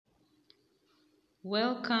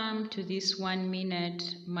Welcome to this 1 minute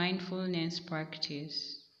mindfulness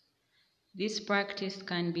practice. This practice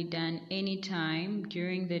can be done anytime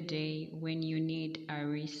during the day when you need a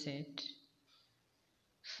reset.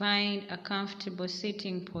 Find a comfortable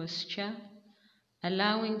sitting posture,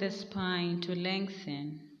 allowing the spine to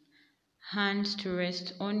lengthen, hands to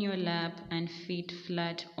rest on your lap and feet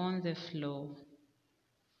flat on the floor.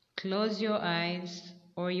 Close your eyes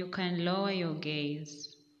or you can lower your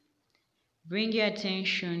gaze. Bring your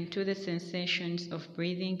attention to the sensations of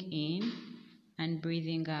breathing in and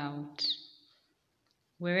breathing out.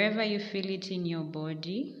 Wherever you feel it in your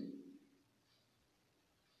body,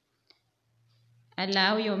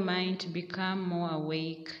 allow your mind to become more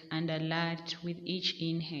awake and alert with each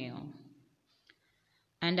inhale,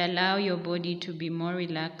 and allow your body to be more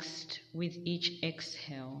relaxed with each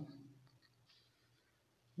exhale.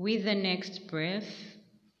 With the next breath,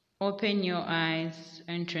 open your eyes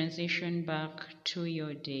and transition back to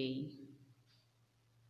your day.